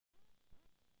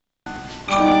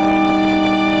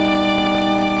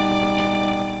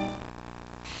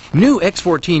New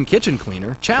X14 kitchen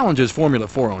cleaner challenges Formula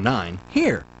 409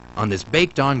 here on this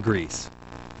baked-on grease.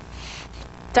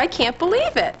 I can't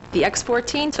believe it. The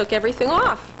X14 took everything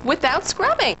off without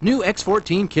scrubbing. New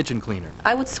X14 kitchen cleaner.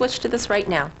 I would switch to this right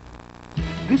now.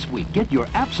 This week, get your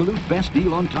absolute best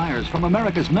deal on tires from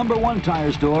America's #1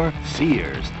 tire store,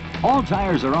 Sears. All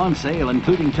tires are on sale,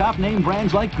 including top name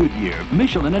brands like Goodyear,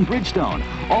 Michelin, and Bridgestone.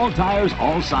 All tires,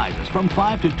 all sizes, from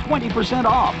 5 to 20%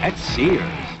 off at Sears.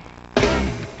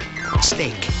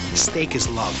 Steak. Steak is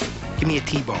love. Give me a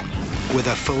T-bone with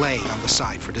a filet on the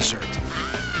side for dessert.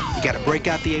 You gotta break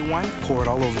out the A1, pour it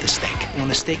all over the steak. When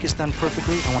the steak is done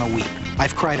perfectly, I want to weep.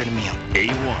 I've cried at a meal.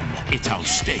 A1, it's how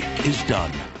steak is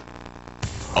done.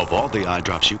 Of all the eye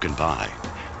drops you can buy,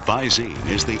 Visine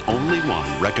is the only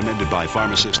one recommended by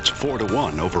pharmacists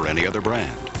 4-to-1 over any other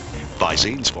brand.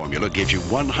 Visine's formula gives you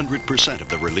 100% of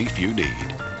the relief you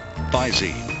need.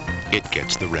 Visine, it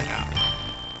gets the red out.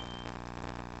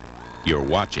 You're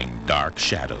watching Dark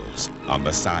Shadows on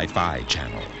the Sci-Fi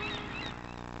Channel.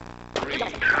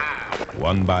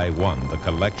 One by one, the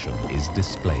collection is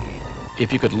displayed.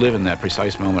 If you could live in that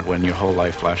precise moment when your whole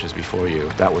life flashes before you,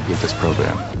 that would be this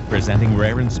program. Presenting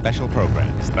rare and special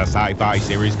programs, the Sci-Fi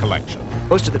Series Collection.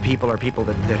 Most of the people are people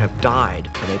that have died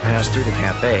when they pass through the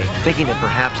Café, thinking that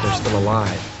perhaps they're still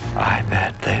alive. I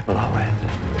bet they blow it.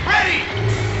 Ready!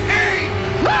 Aim!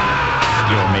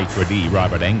 Your maitre d',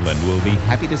 Robert Englund, will be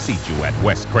happy to seat you at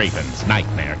Wes Craven's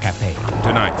Nightmare Café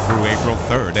tonight through April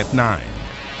 3rd at 9.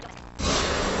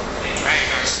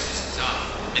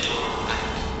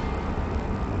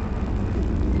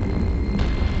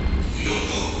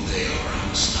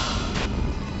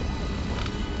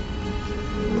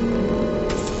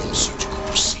 Surgical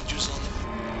procedures on them.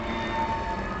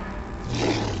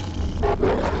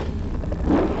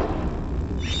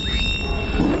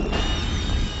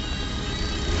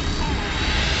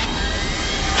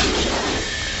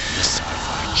 The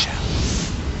Sci-Fi Channel.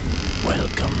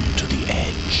 Welcome to the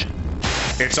edge.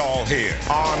 It's all here,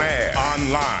 on air,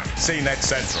 online. CNET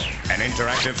Central, an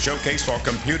interactive showcase for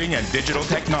computing and digital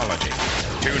technology.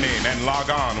 Tune in and log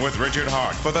on with Richard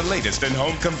Hart for the latest in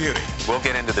home computing. We'll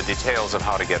get into the details of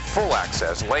how to get full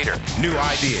access later. New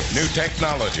ideas, new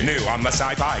technology, new on the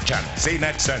Sci-Fi Channel.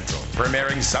 CNET Central,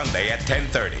 premiering Sunday at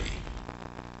 10:30.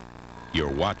 You're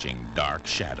watching Dark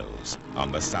Shadows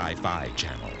on the Sci-Fi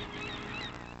Channel.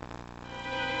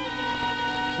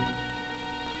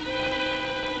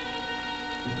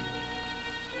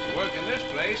 You work in this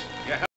place, you